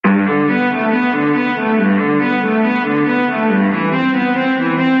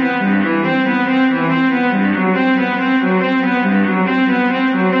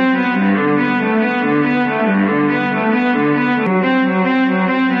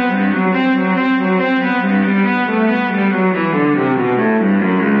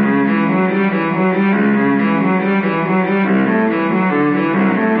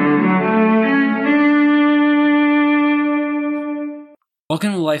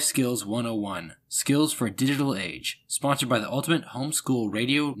Life Skills 101, Skills for a Digital Age, sponsored by the Ultimate Homeschool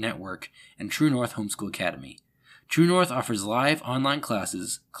Radio Network and True North Homeschool Academy. True North offers live online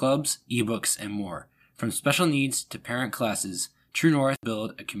classes, clubs, ebooks, and more. From special needs to parent classes, True North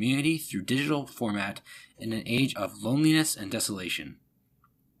build a community through digital format in an age of loneliness and desolation.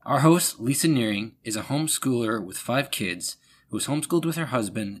 Our host, Lisa Nearing, is a homeschooler with 5 kids who was homeschooled with her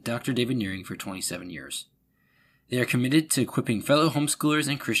husband, Dr. David Nearing, for 27 years. They are committed to equipping fellow homeschoolers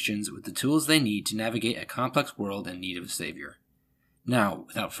and Christians with the tools they need to navigate a complex world in need of a savior. Now,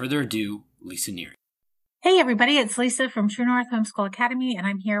 without further ado, Lisa Nearing. Hey everybody, it's Lisa from True North Homeschool Academy, and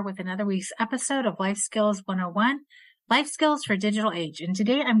I'm here with another week's episode of Life Skills 101, Life Skills for Digital Age. And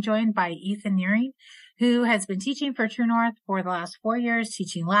today I'm joined by Ethan Nearing, who has been teaching for True North for the last 4 years,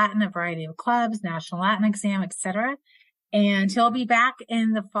 teaching Latin, a variety of clubs, National Latin Exam, etc. And he'll be back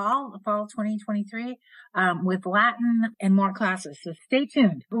in the fall 2023, with Latin and more classes. So stay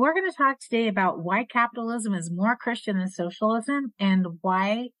tuned. We're going to talk today about why capitalism is more Christian than socialism and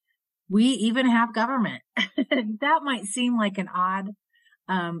why we even have government. That might seem like an odd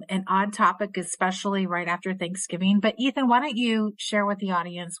topic, especially right after Thanksgiving. But Ethan, why don't you share with the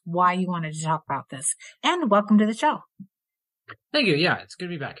audience why you wanted to talk about this? And welcome to the show. Thank you. Yeah, it's good to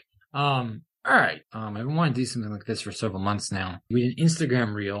be back. All right. I've been wanting to do something like this for several months now. We did an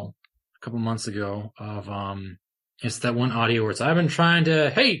Instagram reel a couple months ago of, it's that one audio where it's, I've been trying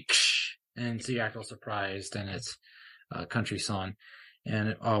to, hey, and so you act all surprised, and it's a country song.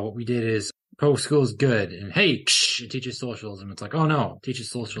 And, what we did is, school is good, and hey, it teaches socialism. It's like, oh no, it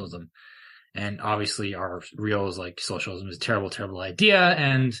teaches socialism. And obviously our reel is like, socialism is a terrible, terrible idea,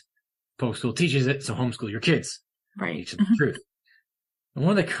 and school teaches it, so homeschool your kids. Right. Teach them the truth. And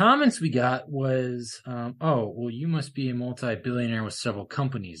one of the comments we got was, oh, well, you must be a multi-billionaire with several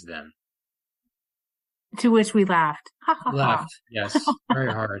companies then. To which we laughed. Laughed, yes,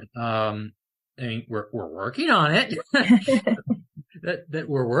 very hard. I mean, we're working on it. that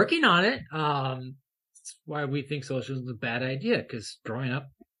we're working on it. That's why we think socialism is a bad idea, because growing up,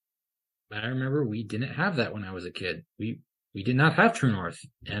 I remember we didn't have that when I was a kid. We did not have True North,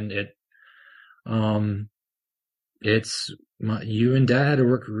 and you and Dad had to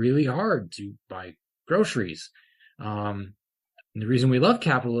work really hard to buy groceries. And the reason we love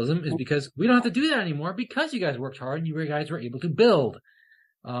capitalism is because we don't have to do that anymore because you guys worked hard and you guys were able to build.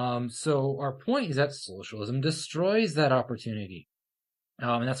 So our point is that socialism destroys that opportunity.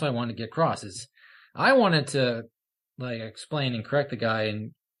 And that's what I wanted to get across is I wanted to explain and correct the guy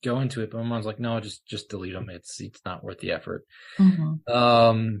and go into it, but my mom's like, no, just delete them. It's not worth the effort.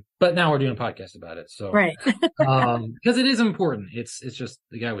 Mm-hmm. But now we're doing a podcast about it. So, right. Because it is important. It's just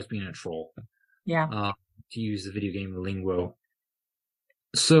the guy was being a troll. Yeah. To use the video game lingo.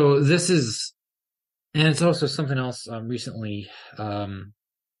 So this is, and it's also something else, recently,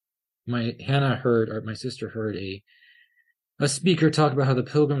 my sister heard a speaker talk about how the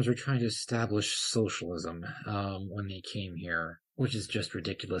Pilgrims were trying to establish socialism, when they came here, which is just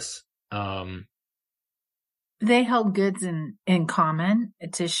ridiculous. They held goods in common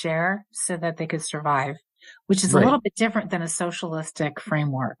to share so that they could survive, which is a little bit different than a socialistic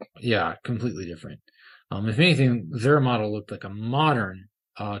framework. Yeah, completely different. If anything, their model looked like a modern,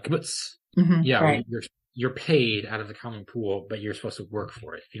 kibbutz. Mm-hmm, yeah, right. You're paid out of the common pool, but you're supposed to work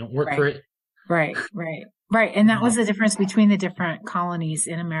for it. If you don't work for it. Right. And that was the difference between the different colonies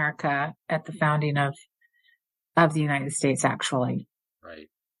in America at the founding of the United States, actually. Right.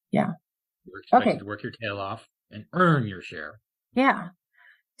 Yeah. You're expected to work your tail off and earn your share. Yeah.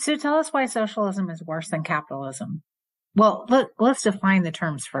 So tell us why socialism is worse than capitalism. Well, let's define the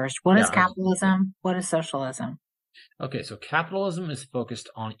terms first. What is capitalism? What is socialism? Okay, so capitalism is focused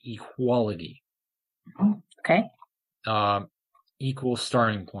on equality. Okay. Equal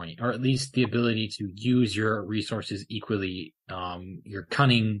starting point, or at least the ability to use your resources equally, your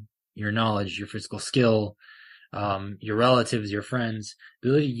cunning, your knowledge, your physical skill, your relatives, your friends,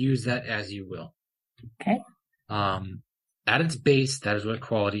 ability to use that as you will. Okay. At its base, that is what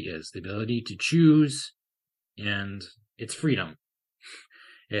equality is. The ability to choose, and it's freedom.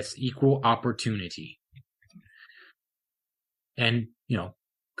 It's equal opportunity. And,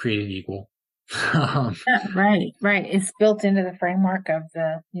 created equal. Right. It's built into the framework of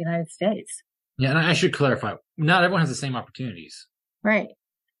the United States. Yeah, and I should clarify, not everyone has the same opportunities. Right.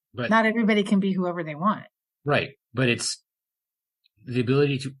 But not everybody can be whoever they want. Right. But it's the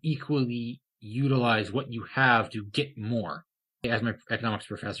ability to equally utilize what you have to get more. As my economics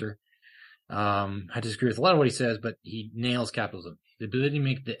professor, I disagree with a lot of what he says, but he nails capitalism. The ability to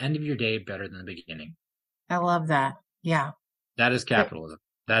make the end of your day better than the beginning. I love that. Yeah. That is capitalism.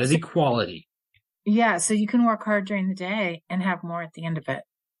 That is equality. Yeah. So you can work hard during the day and have more at the end of it.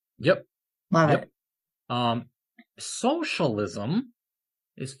 Yep. Love Yep. it. Socialism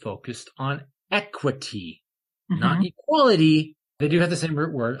is focused on equity, Mm-hmm. not equality. They do have the same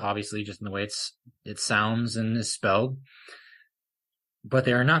root word, obviously, just in the way it sounds and is spelled, but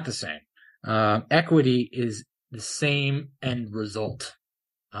they are not the same. Equity is the same end result.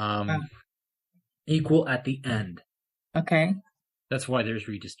 Equal at the end. Okay. That's why there's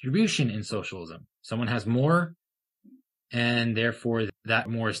redistribution in socialism. Someone has more, and therefore that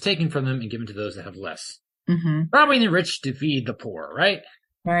more is taken from them and given to those that have less. Mm-hmm. Robbing the rich to feed the poor, right?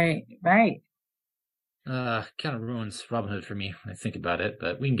 Right. Kind of ruins Robin Hood for me when I think about it,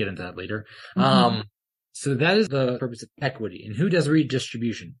 but we can get into that later. Mm-hmm. So that is the purpose of equity. And who does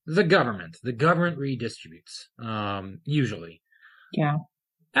redistribution? The government. The government redistributes, usually. Yeah.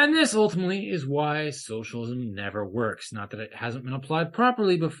 And this ultimately is why socialism never works. Not that it hasn't been applied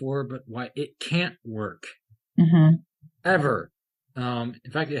properly before, but why it can't work. Mm-hmm. Ever. In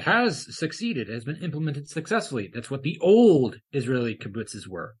fact, it has succeeded. It has been implemented successfully. That's what the old Israeli kibbutzes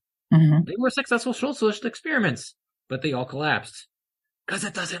were. Mm-hmm. They were successful socialist experiments, but they all collapsed. Because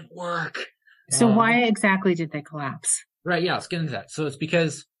it doesn't work. So why exactly did they collapse? Right, yeah, let's get into that. So it's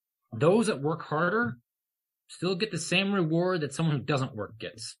because those that work harder still get the same reward that someone who doesn't work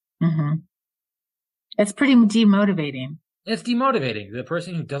gets. Mm-hmm. It's pretty demotivating. It's demotivating. The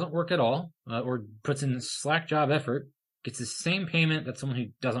person who doesn't work at all, or puts in slack job effort, gets the same payment that someone who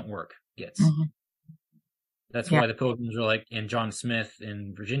doesn't work gets. Mm-hmm. That's why the Pilgrims were like, and John Smith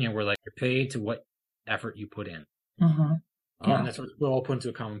in Virginia were like, you're paid to what effort you put in. Mm-hmm. Yeah. That's what we're all put into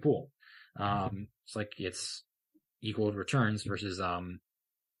a common pool. It's like it's equal returns versus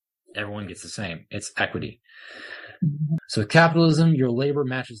everyone gets the same. It's equity. Mm-hmm. So with capitalism, your labor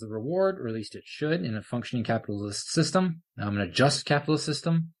matches the reward, or at least it should, in a functioning capitalist system, an just capitalist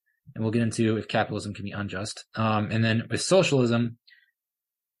system. And we'll get into if capitalism can be unjust. And then with socialism,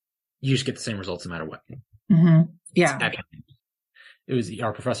 you just get the same results no matter what. Mm-hmm. Yeah. It was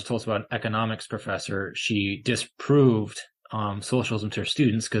our professor told us about an economics professor. She disproved socialism to her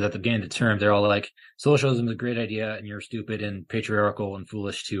students because at the beginning of the term, they're all like, socialism is a great idea and you're stupid and patriarchal and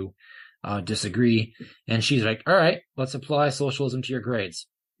foolish to disagree. And she's like, all right, let's apply socialism to your grades.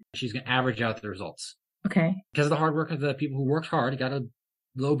 She's going to average out the results. Okay. Because of the hard work of the people who worked hard, got a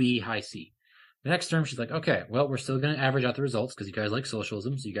low B, high C. The next term, she's like, okay, well, we're still going to average out the results because you guys like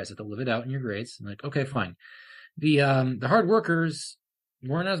socialism, so you guys have to live it out in your grades. I'm like, okay, fine. The hard workers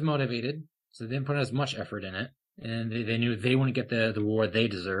weren't as motivated, so they didn't put as much effort in it, and they knew they wouldn't get the reward they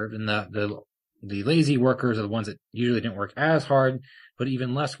deserve. And the lazy workers are the ones that usually didn't work as hard, but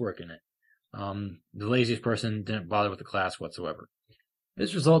even less work in it. The laziest person didn't bother with the class whatsoever.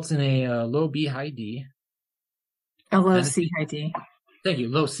 This results in a low B, high D. A low C, high D. Thank you,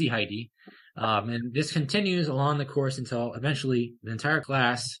 low C, high D. And this continues along the course until eventually the entire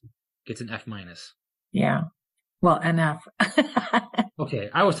class gets an F minus. Yeah. Well, NF. Okay,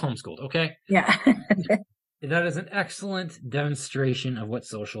 I was homeschooled, okay? Yeah. That is an excellent demonstration of what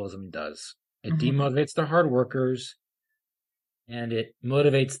socialism does. It demotivates the hard workers, and it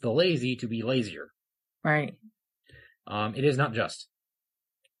motivates the lazy to be lazier. Right. It is not just.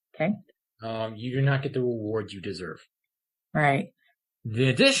 Okay. You do not get the reward you deserve. Right. The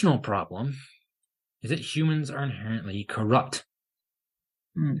additional problem is that humans are inherently corrupt.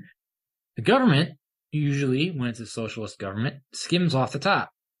 Mm. The government, usually when it's a socialist government, skims off the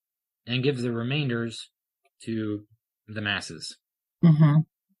top and gives the remainders to the masses.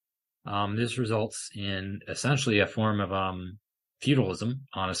 Mm-hmm. This results in essentially a form of feudalism,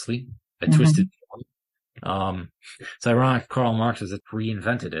 honestly, a twisted form. It's ironic Karl Marx has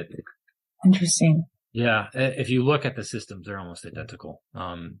reinvented it. Interesting. Yeah, if you look at the systems, they're almost identical.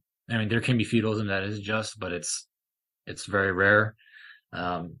 I mean, there can be feudalism that is just, but it's very rare.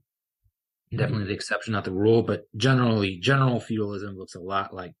 Definitely the exception, not the rule, but general feudalism looks a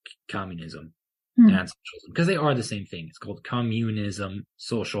lot like communism and socialism, because they are the same thing. It's called communism,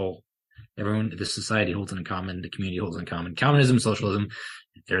 social. Everyone, the society holds in common, the community holds in common. Communism, socialism,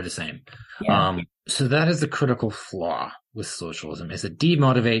 they're the same. Yeah. So that is the critical flaw with socialism, is it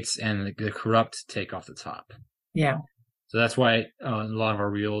demotivates and the corrupt take off the top. Yeah. So that's why in a lot of our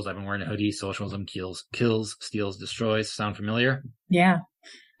reels, I've been wearing a hoodie. Socialism kills, steals, destroys. Sound familiar? Yeah.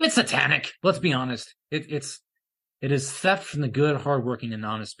 It's satanic. Let's be honest. It is theft from the good, hardworking, and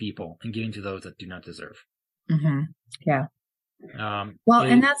honest people and giving to those that do not deserve. Mm-hmm. Yeah.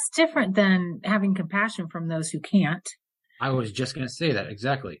 And that's different than having compassion from those who can't. I was just going to say that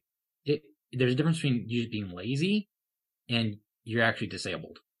exactly. There's a difference between you just being lazy and you're actually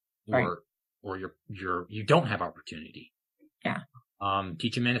disabled, or you don't have opportunity. Yeah.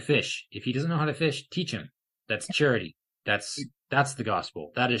 Teach a man to fish. If he doesn't know how to fish, teach him. That's charity. That's the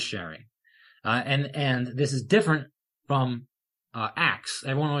gospel. That is sharing. And this is different from Acts.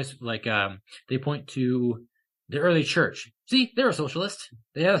 Everyone always they point to the early church. See, they're a socialist.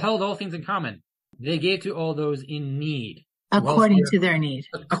 They held all things in common. They gave to all those in need. According to their need.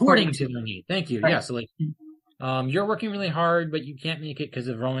 According to their need. Thank you. Right. Yeah. So you're working really hard, but you can't make it because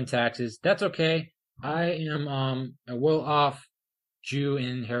of Roman taxes. That's okay. I am a well-off Jew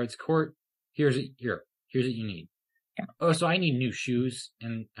in Herod's court. Here's what you need. Yeah. Oh, so I need new shoes,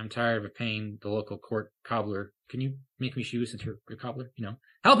 and I'm tired of paying the local court cobbler. Can you make me shoes since you're a cobbler?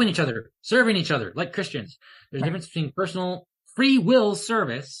 Helping each other, serving each other, like Christians. There's a difference between personal free will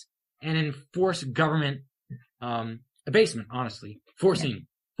service and enforced government abasement, honestly. Forcing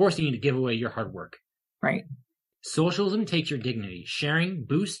you to give away your hard work. Right. Socialism takes your dignity. Sharing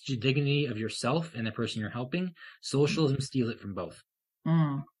boosts the dignity of yourself and the person you're helping. Socialism steals it from both.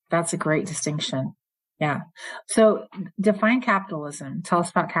 That's a great distinction. Yeah. So define capitalism. Tell us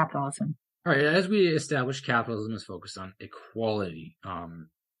about capitalism. All right. As we established, capitalism is focused on equality.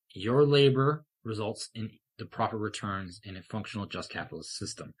 Your labor results in the proper returns in a functional, just capitalist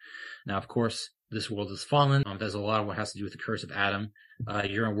system. Now, of course, this world is fallen. There's a lot of what has to do with the curse of Adam.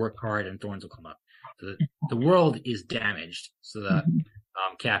 You're going to work hard and thorns will come up. So the world is damaged, so that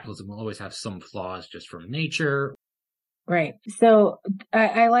capitalism will always have some flaws just from nature. Right. So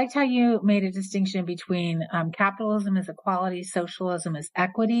I liked how you made a distinction between capitalism is equality, socialism is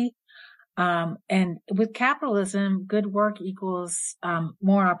equity. And with capitalism, good work equals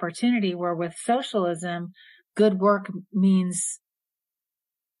more opportunity, where with socialism, good work means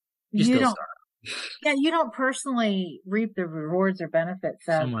you don't personally reap the rewards or benefits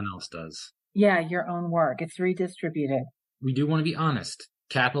of someone else does. Yeah, your own work. It's redistributed. We do want to be honest.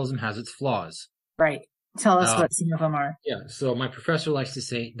 Capitalism has its flaws. Right. Tell us what some of them are. Yeah. So my professor likes to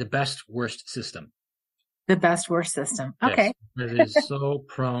say the best worst system. The best worst system. Okay. Yes, it is so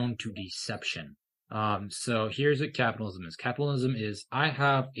prone to deception. So here's what capitalism is. Capitalism is I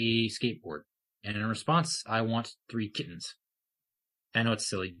have a skateboard, and in response, I want 3 kittens. I know it's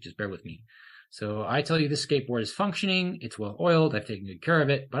silly. Just bear with me. So I tell you this skateboard is functioning, it's well oiled, I've taken good care of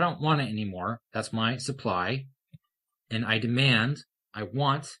it, but I don't want it anymore. That's my supply. And I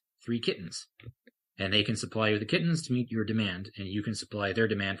want 3 kittens. And they can supply you the kittens to meet your demand, and you can supply their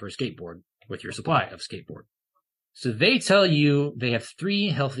demand for a skateboard with your supply of skateboard. So they tell you they have 3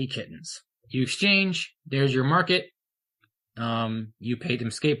 healthy kittens. You exchange, there's your market. You paid them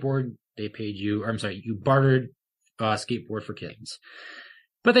skateboard, they paid you, you bartered skateboard for kittens.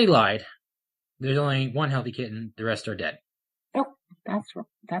 But they lied. There's only 1 healthy kitten. The rest are dead. Oh, that's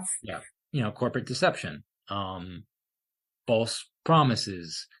yeah. Corporate deception, false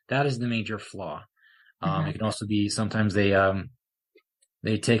promises. That is the major flaw. It can also be sometimes they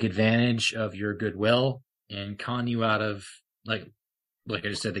take advantage of your goodwill and con you out of like I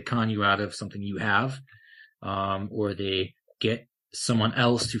just said, they con you out of something you have, or they get someone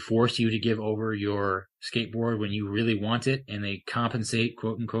else to force you to give over your skateboard when you really want it, and they compensate,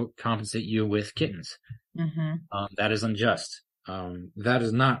 quote unquote, compensate you with kittens. That is unjust. That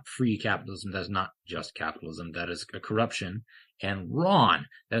is not free capitalism. That is not just capitalism. That is a corruption and wrong.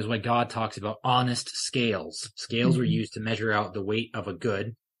 That is why God talks about honest scales. Scales were used to measure out the weight of a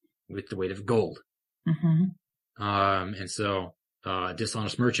good with the weight of gold. And so a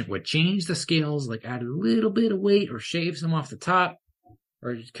dishonest merchant would change the scales, like add a little bit of weight or shave some off the top,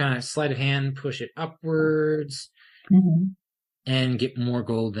 or just kind of sleight of hand, push it upwards, and get more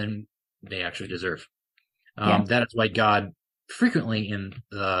gold than they actually deserve. That is why God frequently in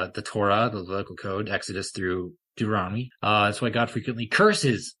the Torah, the Levitical Code, Exodus through Deuteronomy, that's why God frequently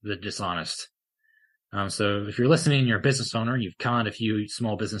curses the dishonest. So if you're listening, you're a business owner, you've conned a few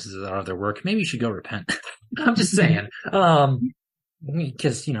small businesses out of their work, maybe you should go repent. I'm just saying.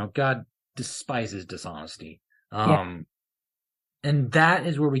 Because, God despises dishonesty. And that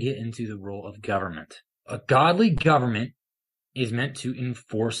is where we get into the role of government. A godly government is meant to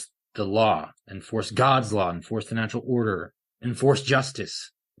enforce the law, enforce God's law, enforce the natural order, enforce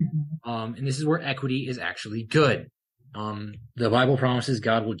justice. And this is where equity is actually good. The Bible promises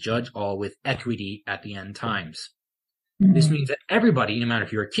God will judge all with equity at the end times. This means that everybody, no matter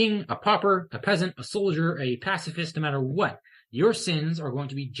if you're a king, a pauper, a peasant, a soldier, a pacifist, no matter what, your sins are going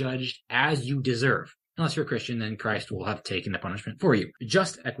to be judged as you deserve. Unless you're a Christian, then Christ will have taken the punishment for you.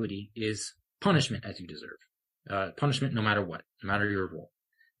 Just equity is punishment as you deserve. Punishment no matter what, no matter your role.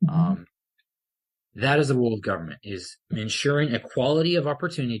 That is the role of government, is ensuring equality of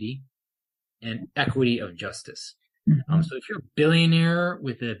opportunity and equity of justice. So if you're a billionaire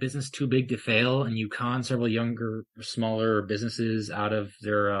with a business too big to fail and you con several younger, smaller businesses out of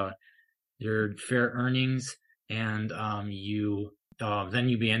their fair earnings, and then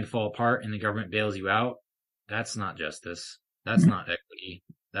you begin to fall apart and the government bails you out. That's not justice. That's not equity.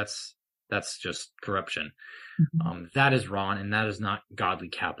 That's just corruption. That is wrong, and that is not godly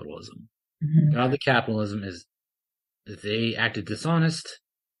capitalism. Godly capitalism is if they acted dishonest,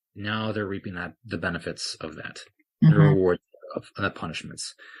 now they're reaping the benefits of that, the rewards of the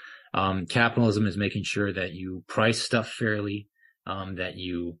punishments. Capitalism is making sure that you price stuff fairly, that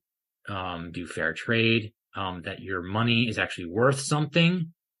you do fair trade, that your money is actually worth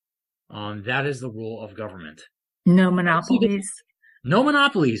something. That is the rule of government. No monopolies. No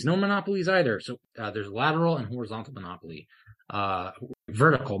monopolies either. So there's lateral and horizontal monopoly.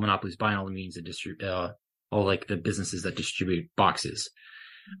 Vertical monopolies buying all the means that distribute, all like the businesses that distribute boxes.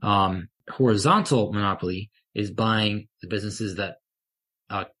 Horizontal monopoly is buying the businesses that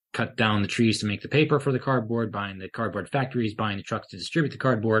cut down the trees to make the paper for the cardboard, buying the cardboard factories, buying the trucks to distribute the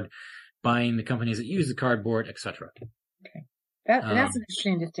cardboard, buying the companies that use the cardboard, etc. Okay, that's an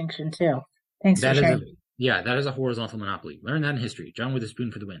interesting distinction too. Thanks for sharing. That is a horizontal monopoly. Learn that in history. John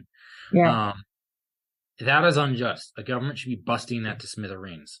Witherspoon for the win. Yeah. That is unjust. A government should be busting that to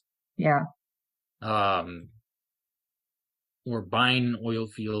smithereens. Yeah. Or buying an oil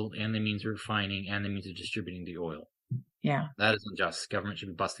field and the means of refining and the means of distributing the oil. Yeah. That is unjust. Government should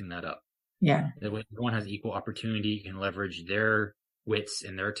be busting that up. Yeah. That way everyone has equal opportunity and leverage their wits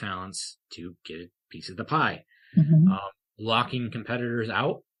and their talents to get a piece of the pie. Locking competitors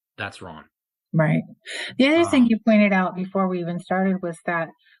out, that's wrong. Right. The other thing you pointed out before we even started was that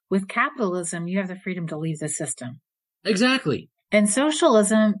with capitalism, you have the freedom to leave the system. Exactly. And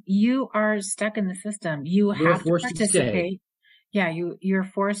socialism, you are stuck in the system. You're have to participate. Yeah, you're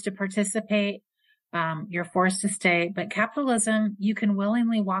forced to participate. You're forced to stay. But capitalism, you can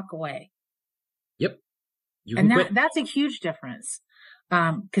willingly walk away. Yep. That's a huge difference.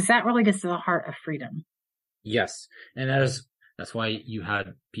 Because that really gets to the heart of freedom. Yes. And that's why you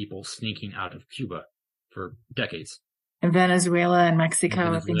had people sneaking out of Cuba for decades. And Venezuela and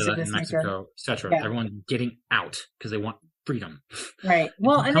Mexico, things of this nature. etc. Yeah. Everyone getting out because they want freedom. Right.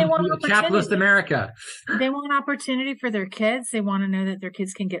 Well, and they want opportunity. Capitalist America. They want opportunity for their kids. They want to know that their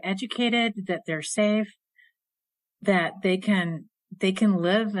kids can get educated, that they're safe, that they can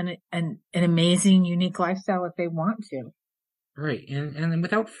live an amazing, unique lifestyle if they want to. Right. And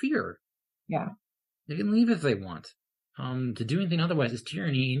without fear. Yeah. They can leave if they want. To do anything otherwise is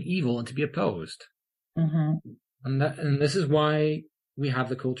tyranny and evil and to be opposed. And this is why we have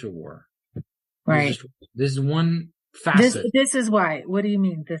the culture war. Right. This is one facet. This is why. What do you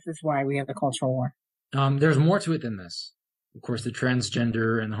mean? This is why we have the cultural war. There's more to it than this. Of course, the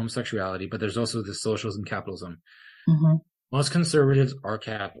transgender and the homosexuality, but there's also the socialism, capitalism. Most conservatives are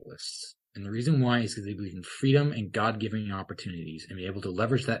capitalists. And the reason why is because they believe in freedom and God-given opportunities and be able to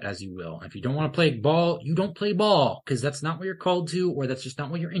leverage that as you will. And if you don't want to play ball, you don't play ball because that's not what you're called to or that's just not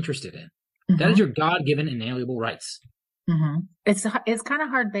what you're interested in. That is your God-given inalienable rights. It's kind of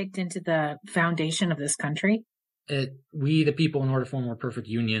hard baked into the foundation of this country. We, the people, in order to form a more perfect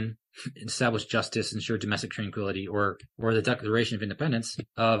union, establish justice, ensure domestic tranquility, or the Declaration of Independence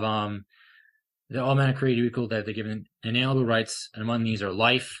of that all men are created equal, that they're given inalienable rights, and among these are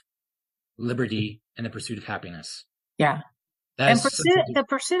life, liberty, and the pursuit of happiness. Yeah. The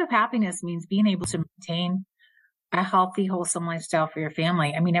pursuit of happiness means being able to maintain a healthy, wholesome lifestyle for your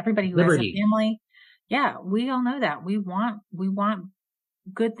family. I mean, everybody who has a family, yeah, we all know that. We want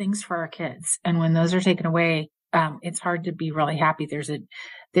good things for our kids. And when those are taken away, it's hard to be really happy.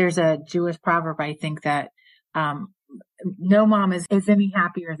 There's a Jewish proverb, I think, that no mom is any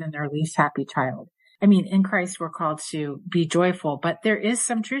happier than their least happy child. I mean, in Christ, we're called to be joyful, but there is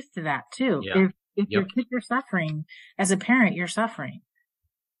some truth to that too. Yeah. If your kids are suffering, as a parent, you're suffering.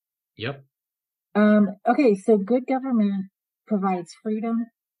 Yep. Okay, so good government provides freedom,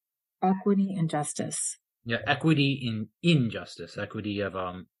 equity, and justice. Yeah, equity in justice, equity of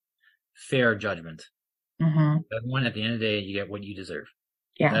fair judgment. Everyone, at the end of the day, you get what you deserve.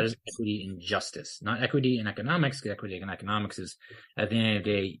 Yeah. That is equity in justice, not equity in economics. Equity in economics is, at the end of the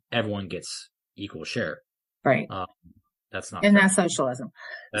day, everyone gets equal share. Right. That's not. And fair. That's socialism.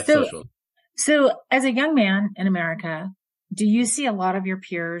 That's socialism. So, as a young man in America, do you see a lot of your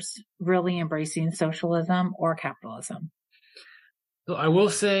peers really embracing socialism or capitalism? So I will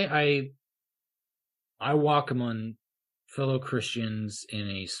say I walk among fellow Christians in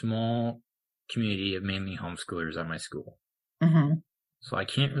a small community of mainly homeschoolers at my school. So I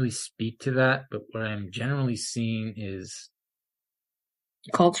can't really speak to that, but what I'm generally seeing is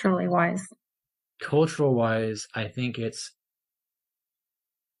cultural wise, I think it's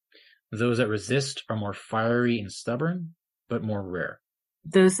those that resist are more fiery and stubborn, but more rare.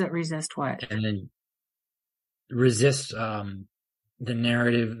 Those that resist what? And then resist the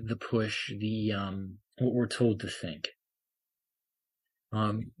narrative, the push, the what we're told to think.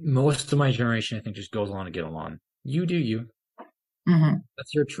 Most of my generation, I think, just goes along to get along. You do you. Mm-hmm.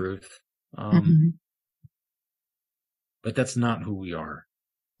 That's your truth. Mm-hmm. But that's not who we are.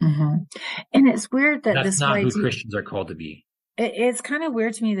 Mm-hmm. And it's weird that that's not who Christians are called to be. It's kind of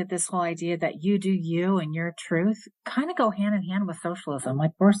weird to me that this whole idea that you do you and your truth kind of go hand in hand with socialism.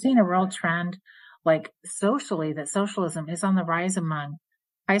 Like we're seeing a real trend, like socially, that socialism is on the rise among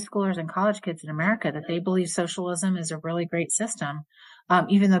high schoolers and college kids in America, that they believe socialism is a really great system.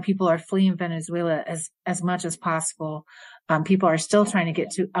 Even though people are fleeing Venezuela as much as possible, people are still trying to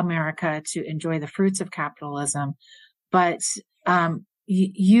get to America to enjoy the fruits of capitalism. But,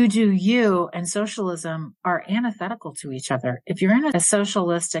 you do you and socialism are antithetical to each other. If you're in a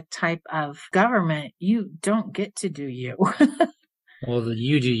socialistic type of government, you don't get to do you. Well, the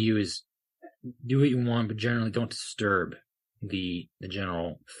you do you is do what you want, but generally don't disturb the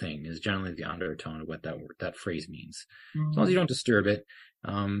general thing is generally the undertone of what that phrase means. Mm-hmm. As long as you don't disturb it.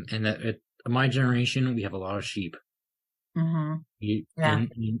 And that my generation, we have a lot of sheep. Mm-hmm.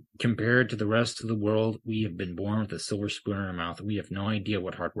 And compared to the rest of the world, we have been born with a silver spoon in our mouth. We have no idea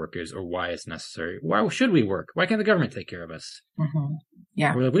what hard work is or why it's necessary. Why should we work? Why can't the government take care of us? Mm-hmm.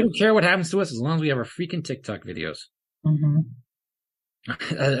 Yeah. We're like, we don't care what happens to us as long as we have our freaking TikTok videos. Mm-hmm.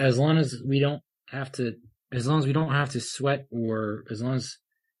 As long as we don't have to sweat, or as long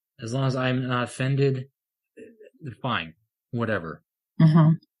as I'm not offended, fine, whatever.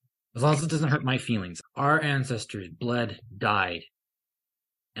 Mm-hmm. As long as it doesn't hurt my feelings. Our ancestors bled, died,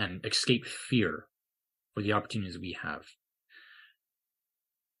 and escaped fear for the opportunities we have.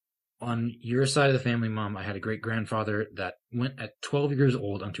 On your side of the family, Mom, I had a great-grandfather that went at 12 years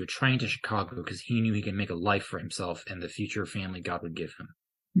old onto a train to Chicago because he knew he could make a life for himself and the future family God would give him.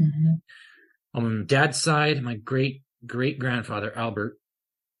 Mm-hmm. On Dad's side, my great-great-grandfather, Albert,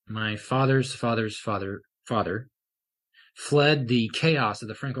 my father's father's father, fled the chaos of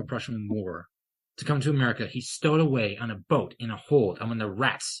the Franco-Prussian War to come to America. He stowed away on a boat in a hold among the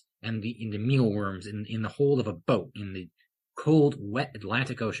rats and the mealworms in the hold of a boat in the cold, wet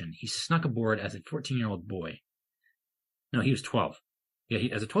Atlantic Ocean. He snuck aboard as a 14-year-old boy. No, he was 12.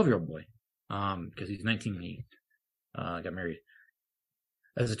 Yeah, as a 12-year-old boy, because he's 19 when he got married.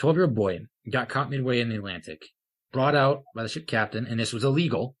 As a 12-year-old boy, got caught midway in the Atlantic, brought out by the ship captain, and this was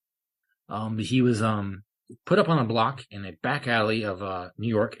illegal. He was put up on a block in a back alley of New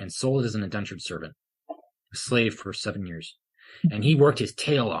York and sold as an indentured servant, a slave for 7 years. And he worked his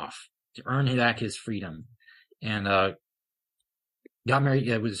tail off to earn back his freedom. And got married,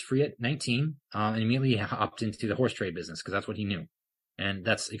 was free at 19, and immediately hopped into the horse trade business because that's what he knew. And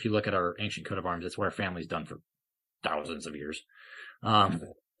that's, if you look at our ancient coat of arms, that's what our family's done for thousands of years.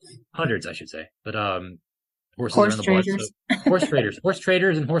 Hundreds, I should say. But horses are in the blood. So, horse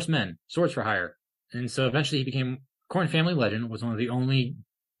traders and horsemen, swords for hire. And so eventually he became, Corn family legend, was one of the only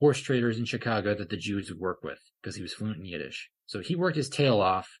horse traders in Chicago that the Jews would work with because he was fluent in Yiddish. So he worked his tail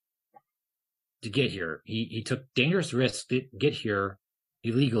off to get here. He took dangerous risks to get here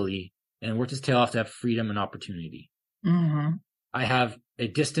illegally and worked his tail off to have freedom and opportunity. Mm-hmm. I have a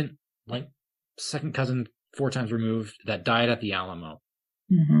distant, second cousin 4 times removed that died at the Alamo.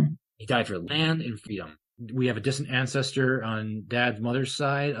 Mm-hmm. He died for land and freedom. We have a distant ancestor on Dad's mother's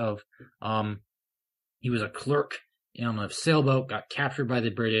side of, he was a clerk on a sailboat, got captured by the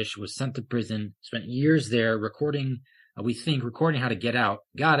British, was sent to prison, spent years there recording how to get out,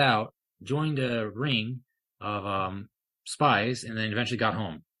 got out, joined a ring of spies, and then eventually got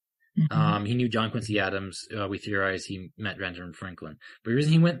home. Mm-hmm. He knew John Quincy Adams. We theorize he met Benjamin Franklin. But the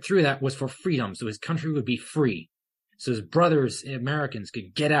reason he went through that was for freedom, so his country would be free. So his brothers, Americans,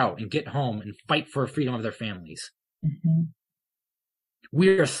 could get out and get home and fight for freedom of their families. Mm-hmm.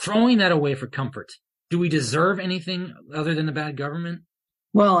 We are throwing that away for comfort. Do we deserve anything other than a bad government?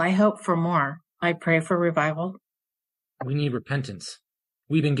 Well, I hope for more. I pray for revival. We need repentance.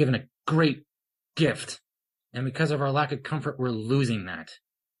 We've been given a great gift. And because of our lack of comfort, we're losing that.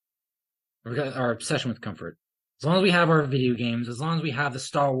 We've got our obsession with comfort. As long as we have our video games, as long as we have the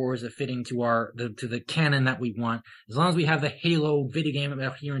Star Wars that fit into to the canon that we want, as long as we have the Halo video game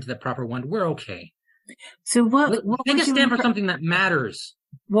adhering to the proper one, we're okay. So what take a stand for something that matters.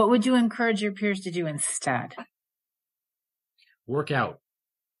 What would you encourage your peers to do instead? Work out.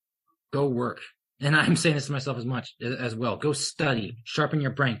 Go work. And I'm saying this to myself as well. Go study. Sharpen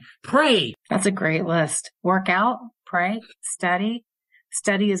your brain. Pray. That's a great list. Work out, pray, study.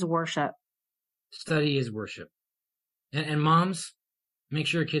 Study is worship. Study is worship. And moms, make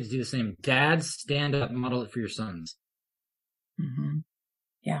sure your kids do the same. Dads, stand up and model it for your sons. Mm-hmm.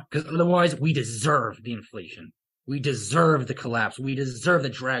 Yeah. Because otherwise, we deserve the inflation. We deserve the collapse. We deserve the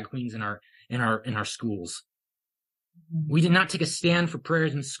drag queens in our schools. We did not take a stand for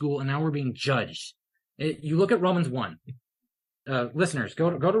prayers in school, and now we're being judged. You look at Romans 1. Listeners, go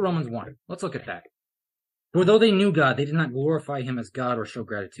to Romans 1. Let's look at that. For though they knew God, they did not glorify him as God or show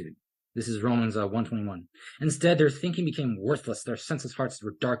gratitude. This is Romans 1:21. Instead, their thinking became worthless. Their senseless hearts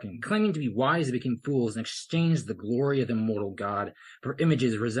were darkened. Claiming to be wise, they became fools and exchanged the glory of the immortal God for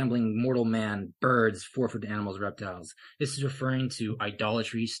images resembling mortal man, birds, four-footed animals, reptiles. This is referring to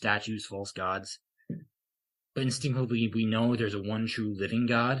idolatry, statues, false gods. But instinctively, we know there's a one true living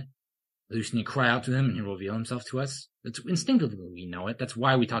God. We just need to cry out to him and he will reveal himself to us. It's instinctively we know it. That's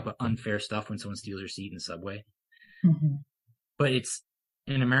why we talk about unfair stuff when someone steals your seat in the subway. Mm-hmm. But it's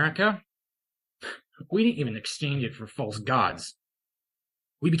in America, we didn't even exchange it for false gods.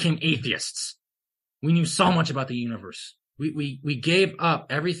 We became atheists. We knew so much about the universe. We gave up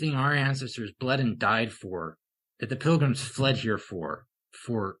everything our ancestors bled and died for, that the pilgrims fled here for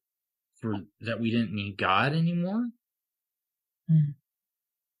that we didn't need God anymore. Mm.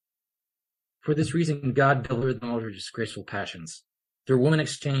 For this reason, God delivered them over to disgraceful passions. Their women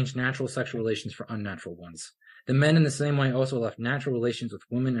exchanged natural sexual relations for unnatural ones. The men in the same way also left natural relations with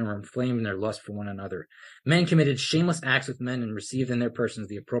women and were inflamed in their lust for one another. Men committed shameless acts with men and received in their persons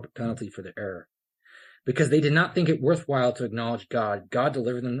the appropriate penalty for their error. Because they did not think it worthwhile to acknowledge God, God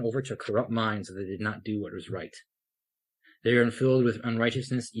delivered them over to corrupt minds so they did not do what was right. They are filled with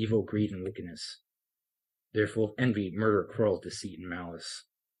unrighteousness, evil, greed, and wickedness. They are full of envy, murder, quarrels, deceit, and malice.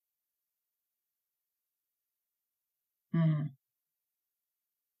 Mm.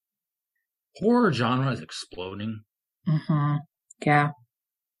 Horror genre is exploding. Mm-hmm. Yeah.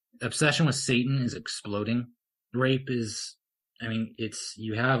 Obsession with Satan is exploding. Rape is,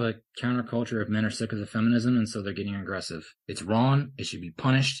 you have a counterculture of men are sick of the feminism and so they're getting aggressive. It's wrong. It should be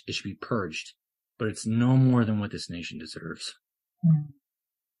punished. It should be purged. But it's no more than what this nation deserves. Mm.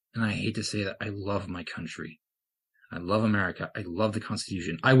 And I hate to say that I love my country. I love America. I love the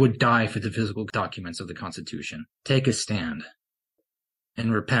Constitution. I would die for the physical documents of the Constitution. Take a stand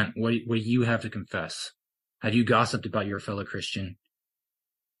and repent. What you have to confess? Have you gossiped about your fellow Christian?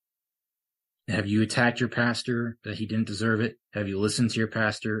 Have you attacked your pastor that he didn't deserve it? Have you listened to your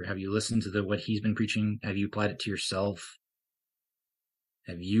pastor? Have you listened to what he's been preaching? Have you applied it to yourself?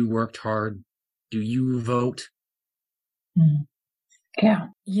 Have you worked hard? Do you vote? Yeah.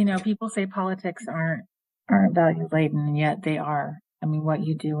 People say politics aren't value laden, and yet they are. What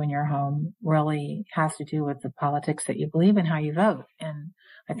you do in your home really has to do with the politics that you believe and how you vote. And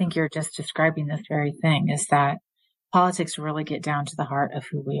I think you're just describing this very thing, is that politics really get down to the heart of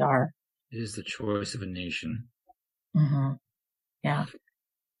who we are. It is the choice of a nation. Mm-hmm. Yeah.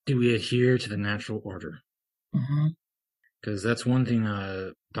 Do we adhere to the natural order? Mm-hmm. Because that's one thing,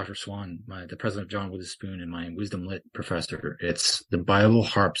 Dr. Swan, the president of John Witherspoon and my Wisdom Lit professor, it's the Bible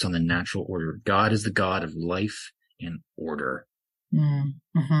harps on the natural order. God is the God of life and order.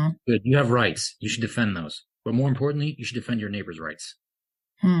 Mm-hmm. Good. You have rights. You should defend those. But more importantly, you should defend your neighbor's rights.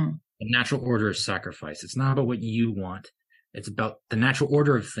 The natural order is sacrifice. It's not about what you want. It's about the natural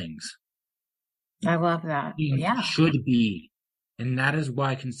order of things. I love that. Yeah. Should be. And that is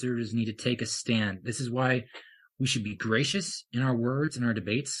why conservatives need to take a stand. This is why we should be gracious in our words and our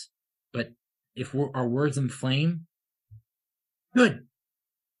debates. But if our words inflame, good.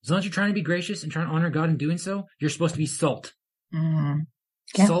 As long as you're trying to be gracious and trying to honor God in doing so, you're supposed to be salt. Mm-hmm.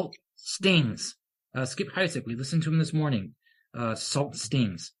 Yeah. Salt stings. Skip Heitzig, we listened to him this morning. Salt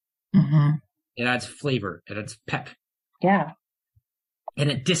stings. Mm-hmm. It adds flavor. It adds pep. Yeah. And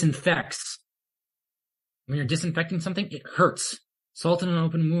it disinfects. When you're disinfecting something, it hurts. Salt in an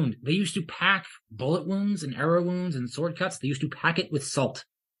open wound. They used to pack bullet wounds and arrow wounds and sword cuts. They used to pack it with salt.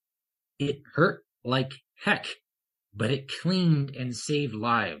 It hurt like heck, but it cleaned and saved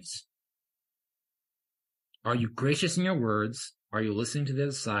lives. Are you gracious in your words? Are you listening to the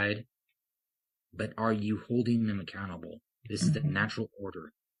other side? But are you holding them accountable? This is the natural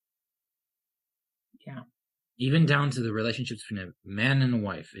order. Yeah. Even down to the relationships between a man and a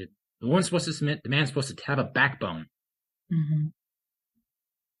wife. The woman's supposed to submit. The man's supposed to have a backbone. Mm-hmm.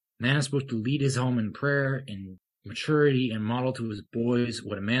 The man is supposed to lead his home in prayer and maturity and model to his boys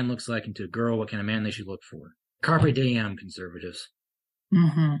what a man looks like, and to a girl what kind of man they should look for. Carpe diem, conservatives.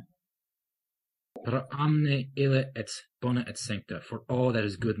 Mm-hmm. Pro omne ille et bona et sancta, for all that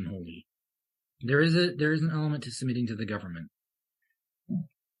is good and holy. There is an element to submitting to the government.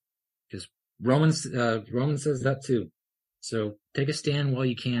 Because Romans says that too. So take a stand while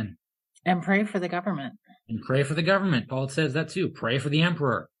you can. And pray for the government. And pray for the government. Paul says that too. Pray for the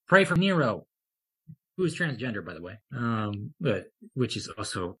emperor. Pray for Nero, who is transgender, by the way. But which is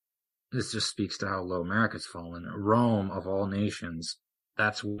also this just speaks to how low America's fallen. Rome, of all nations,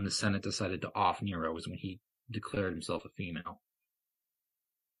 that's when the Senate decided to off Nero, was when he declared himself a female.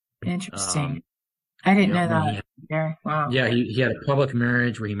 Interesting. I didn't know that. Wow. Yeah, he had a public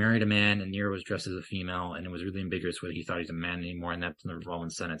marriage where he married a man, and Nero was dressed as a female, and it was really ambiguous whether he thought he was a man anymore, and that's when the Roman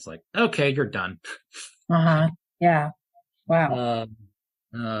Senate's like, okay, you're done. Yeah. Wow.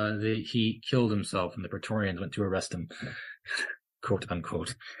 He killed himself, and the Praetorians went to arrest him, quote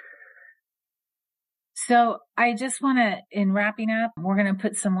unquote. So I just want to, in wrapping up, we're going to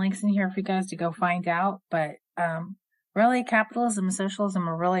put some links in here for you guys to go find out. But really, capitalism and socialism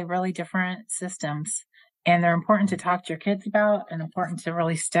are really, really different systems. And they're important to talk to your kids about and important to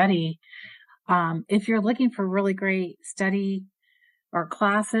really study. If you're looking for really great study or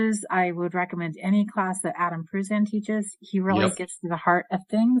classes, I would recommend any class that Adam Pruzan teaches. He really gets to the heart of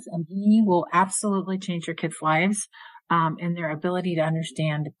things, and he will absolutely change your kids' lives in their ability to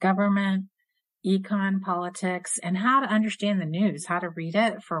understand government, econ, politics, and how to understand the news, how to read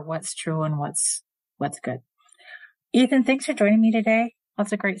it for what's true and what's good. Ethan, thanks for joining me today.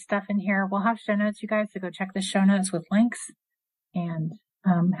 Lots of great stuff in here. We'll have show notes, you guys, so go check the show notes with links. And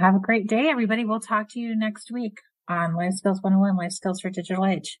have a great day, everybody. We'll talk to you next week on Life Skills 101, Life Skills for Digital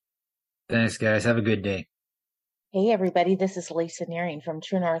Age. Thanks, guys. Have a good day. Hey, everybody. This is Lisa Nearing from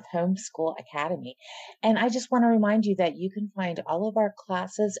True North Homeschool Academy. And I just want to remind you that you can find all of our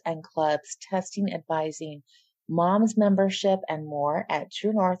classes and clubs, testing, advising, mom's membership, and more at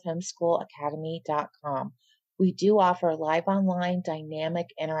truenorthhomeschoolacademy.com. We do offer live online,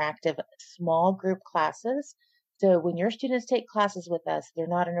 dynamic, interactive, small group classes. So when your students take classes with us, they're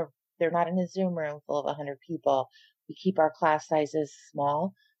not in a Zoom room full of 100 people. We keep our class sizes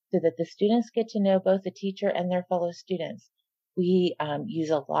small so that the students get to know both the teacher and their fellow students. We use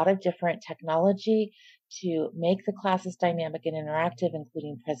a lot of different technology to make the classes dynamic and interactive,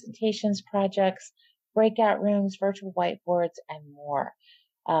 including presentations, projects, breakout rooms, virtual whiteboards, and more.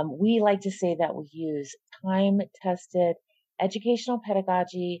 We like to say that we use time-tested educational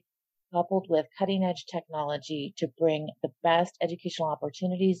pedagogy coupled with cutting-edge technology to bring the best educational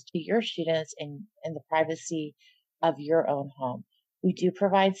opportunities to your students in the privacy of your own home. We do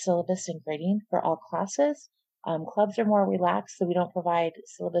provide syllabus and grading for all classes. Clubs are more relaxed, so we don't provide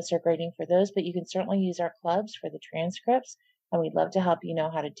syllabus or grading for those, but you can certainly use our clubs for the transcripts, and we'd love to help you know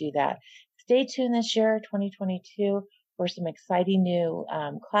how to do that. Stay tuned this year, 2022, for some exciting new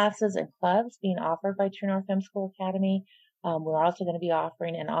classes and clubs being offered by True North Homeschool Academy. We're also going to be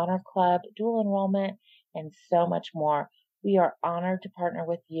offering an honor club, dual enrollment, and so much more. We are honored to partner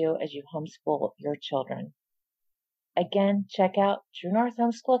with you as you homeschool your children. Again, check out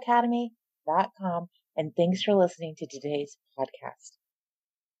truenorthhomeschoolacademy.com, and thanks for listening to today's podcast.